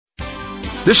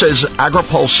This is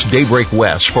AgriPulse Daybreak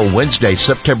West for Wednesday,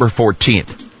 September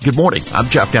 14th. Good morning. I'm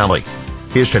Jeff Daly.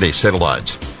 Here's today's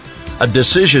headlines. A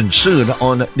decision soon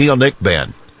on neonic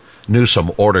ban. Newsom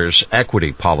orders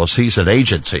equity policies and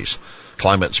agencies.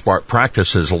 Climate smart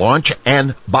practices launch,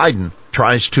 and Biden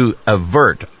tries to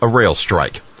avert a rail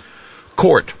strike.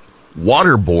 Court.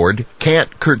 Water Board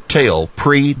can't curtail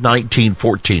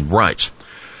pre-1914 rights.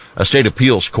 A state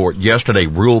appeals court yesterday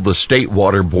ruled the State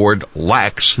Water Board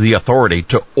lacks the authority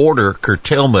to order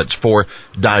curtailments for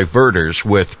diverters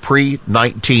with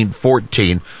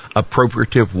pre-1914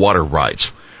 appropriative water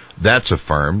rights. That's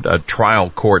affirmed a trial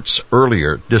court's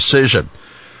earlier decision.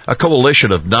 A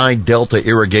coalition of 9 Delta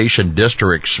irrigation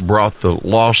districts brought the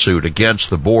lawsuit against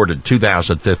the board in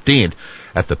 2015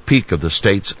 at the peak of the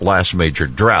state's last major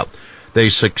drought. They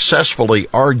successfully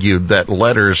argued that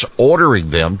letters ordering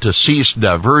them to cease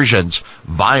diversions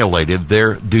violated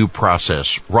their due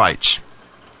process rights.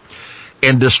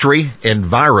 Industry.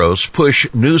 Enviros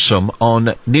push Newsom on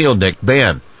neonic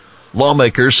ban.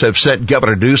 Lawmakers have set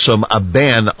Governor Newsom a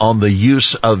ban on the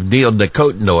use of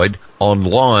neonicotinoid on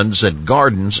lawns and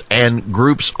gardens, and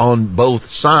groups on both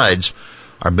sides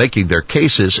are making their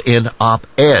cases in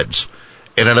op-eds.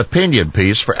 In an opinion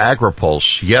piece for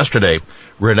AgriPulse yesterday,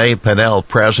 Renee Pennell,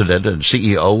 president and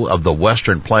CEO of the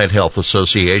Western Plant Health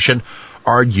Association,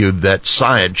 argued that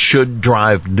science should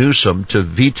drive Newsom to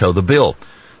veto the bill.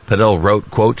 Pennell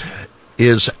wrote, quote,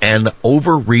 "is an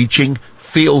overreaching,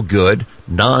 feel-good,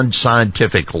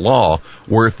 non-scientific law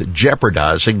worth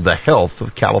jeopardizing the health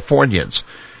of Californians."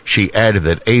 She added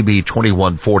that AB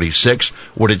 2146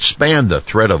 would expand the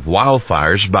threat of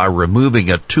wildfires by removing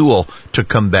a tool to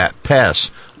combat pests,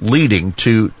 leading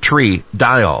to tree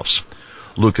die-offs.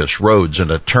 Lucas Rhodes, an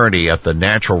attorney at the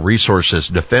Natural Resources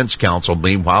Defense Council,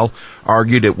 meanwhile,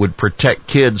 argued it would protect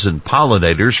kids and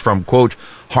pollinators from, quote,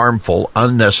 harmful,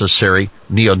 unnecessary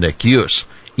neonic use.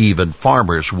 Even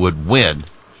farmers would win,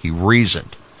 he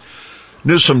reasoned.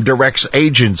 Newsom directs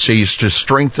agencies to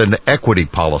strengthen equity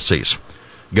policies.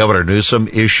 Governor Newsom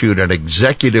issued an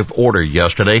executive order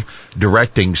yesterday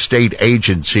directing state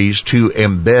agencies to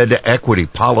embed equity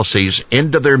policies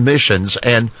into their missions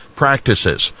and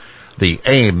practices. The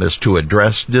aim is to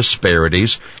address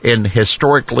disparities in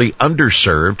historically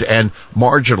underserved and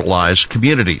marginalized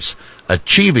communities.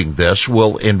 Achieving this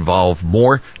will involve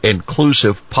more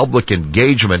inclusive public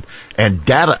engagement and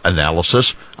data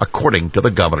analysis, according to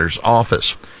the governor's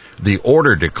office. The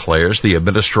order declares the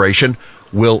administration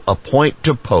will appoint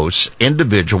to posts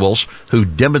individuals who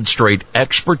demonstrate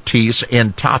expertise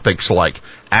in topics like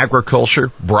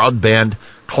agriculture, broadband,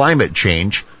 climate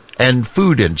change, and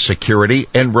food insecurity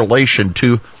in relation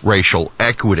to racial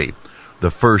equity. The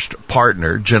first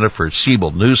partner, Jennifer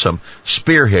Siebel Newsom,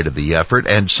 spearheaded the effort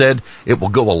and said it will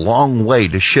go a long way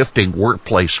to shifting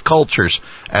workplace cultures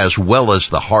as well as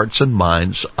the hearts and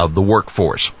minds of the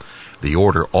workforce. The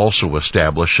order also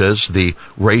establishes the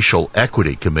Racial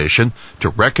Equity Commission to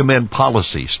recommend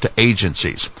policies to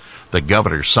agencies. The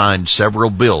governor signed several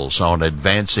bills on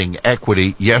advancing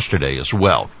equity yesterday as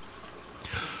well.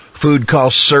 Food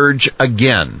costs surge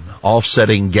again,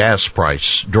 offsetting gas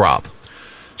price drop.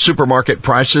 Supermarket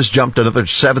prices jumped another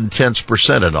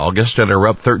 0.7% in August and are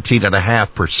up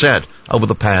 13.5% over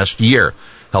the past year,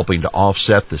 helping to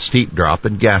offset the steep drop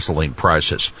in gasoline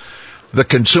prices. The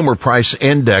Consumer Price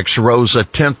Index rose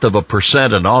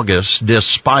 0.1% in August,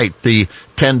 despite the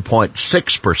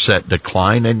 10.6%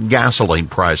 decline in gasoline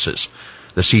prices.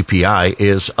 The CPI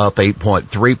is up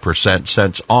 8.3%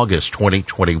 since August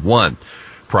 2021.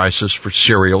 Prices for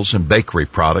cereals and bakery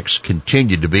products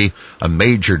continue to be a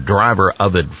major driver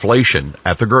of inflation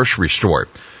at the grocery store.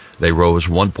 They rose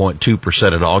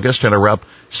 1.2% in August and are up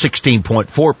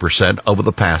 16.4% over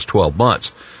the past 12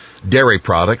 months. Dairy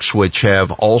products, which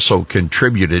have also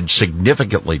contributed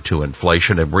significantly to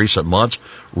inflation in recent months,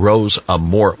 rose a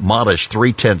more modest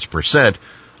 0.3%,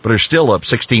 but are still up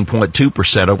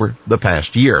 16.2% over the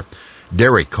past year.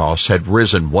 Dairy costs had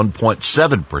risen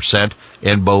 1.7%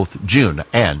 in both June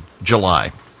and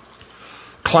July.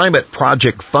 Climate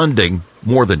project funding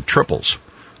more than triples.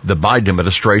 The Biden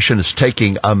administration is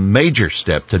taking a major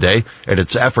step today in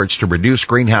its efforts to reduce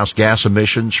greenhouse gas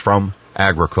emissions from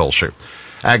agriculture.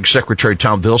 Ag Secretary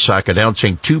Tom Vilsack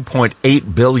announcing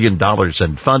 $2.8 billion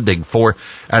in funding for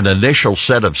an initial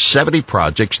set of 70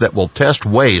 projects that will test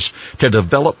ways to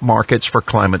develop markets for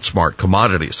climate-smart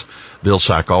commodities.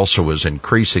 Vilsack also is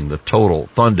increasing the total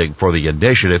funding for the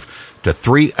initiative to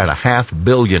 $3.5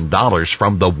 billion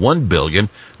from the $1 billion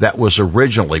that was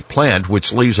originally planned,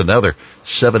 which leaves another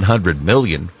 $700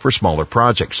 million for smaller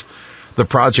projects. The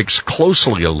projects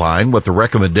closely align with the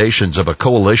recommendations of a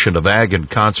coalition of ag and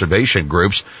conservation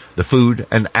groups, the Food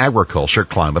and Agriculture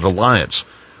Climate Alliance.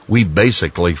 We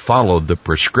basically followed the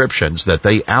prescriptions that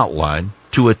they outline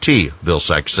to a T,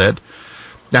 Vilsack said.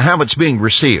 Now, how it's being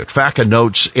received. FACA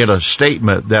notes in a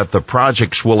statement that the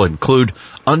projects will include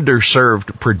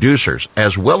underserved producers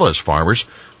as well as farmers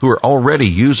who are already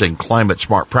using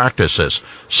climate-smart practices,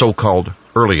 so-called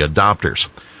early adopters.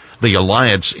 The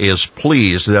alliance is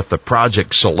pleased that the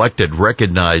project selected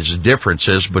recognize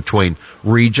differences between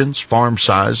regions, farm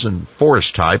size, and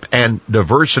forest type, and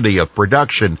diversity of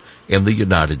production in the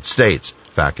United States,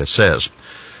 FACA says.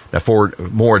 Now, for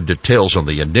more details on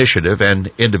the initiative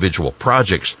and individual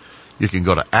projects, you can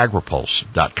go to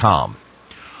agripulse.com.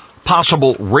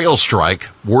 Possible rail strike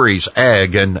worries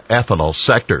ag and ethanol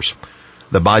sectors.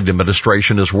 The Biden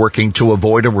administration is working to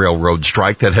avoid a railroad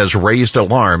strike that has raised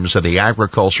alarms in the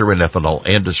agriculture and ethanol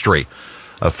industry.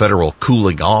 A federal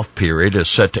cooling off period is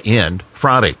set to end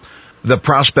Friday. The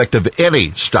prospect of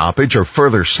any stoppage or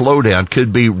further slowdown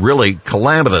could be really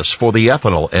calamitous for the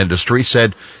ethanol industry,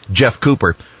 said Jeff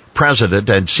Cooper, President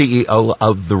and CEO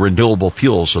of the Renewable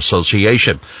Fuels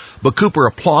Association. But Cooper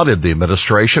applauded the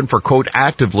administration for, quote,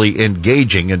 actively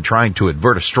engaging in trying to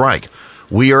avert a strike.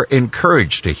 We are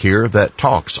encouraged to hear that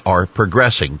talks are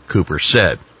progressing, Cooper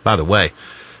said. By the way,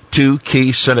 2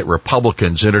 key Senate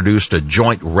Republicans introduced a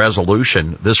joint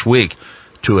resolution this week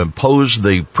to impose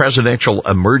the Presidential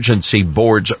Emergency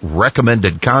Board's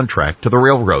recommended contract to the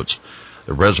railroads.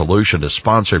 The resolution is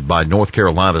sponsored by North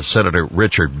Carolina Senator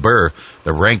Richard Burr,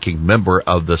 the ranking member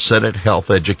of the Senate Health,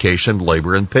 Education,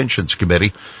 Labor, and Pensions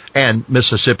Committee, and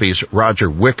Mississippi's Roger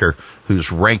Wicker,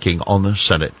 who's ranking on the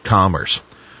Senate Commerce.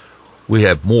 We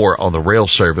have more on the rail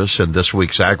service in this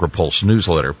week's AgriPulse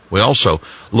newsletter. We also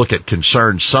look at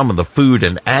concerns some of the food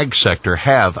and ag sector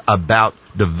have about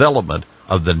development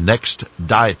of the next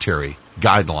dietary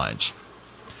guidelines.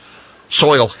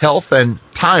 Soil health and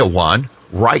Taiwan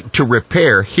right to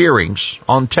repair hearings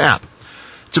on tap.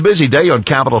 It's a busy day on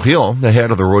Capitol Hill. The head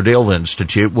of the Rodale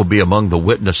Institute will be among the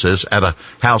witnesses at a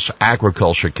House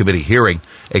Agriculture Committee hearing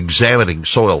examining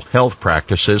soil health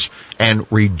practices and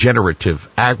regenerative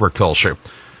agriculture.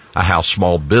 A House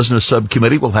Small Business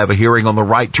Subcommittee will have a hearing on the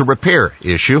right to repair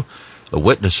issue. The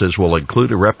witnesses will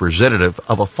include a representative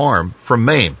of a farm from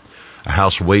Maine. A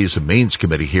House Ways and Means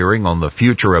Committee hearing on the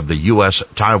future of the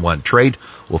U.S.-Taiwan trade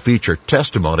will feature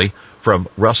testimony from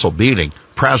Russell Beating,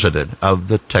 president of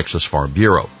the Texas Farm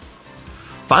Bureau.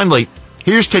 Finally,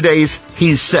 here's today's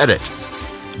He Said It.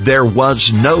 There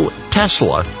was no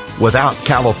Tesla without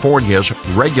California's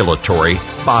regulatory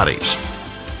bodies.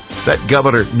 That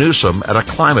Governor Newsom at a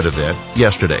climate event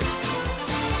yesterday.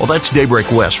 Well, that's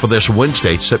Daybreak West for this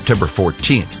Wednesday, September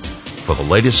 14th. For the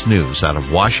latest news out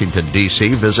of Washington, D.C.,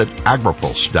 visit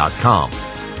agripulse.com.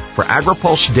 For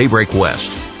AgriPulse Daybreak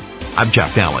West, I'm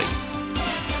Jeff Nally.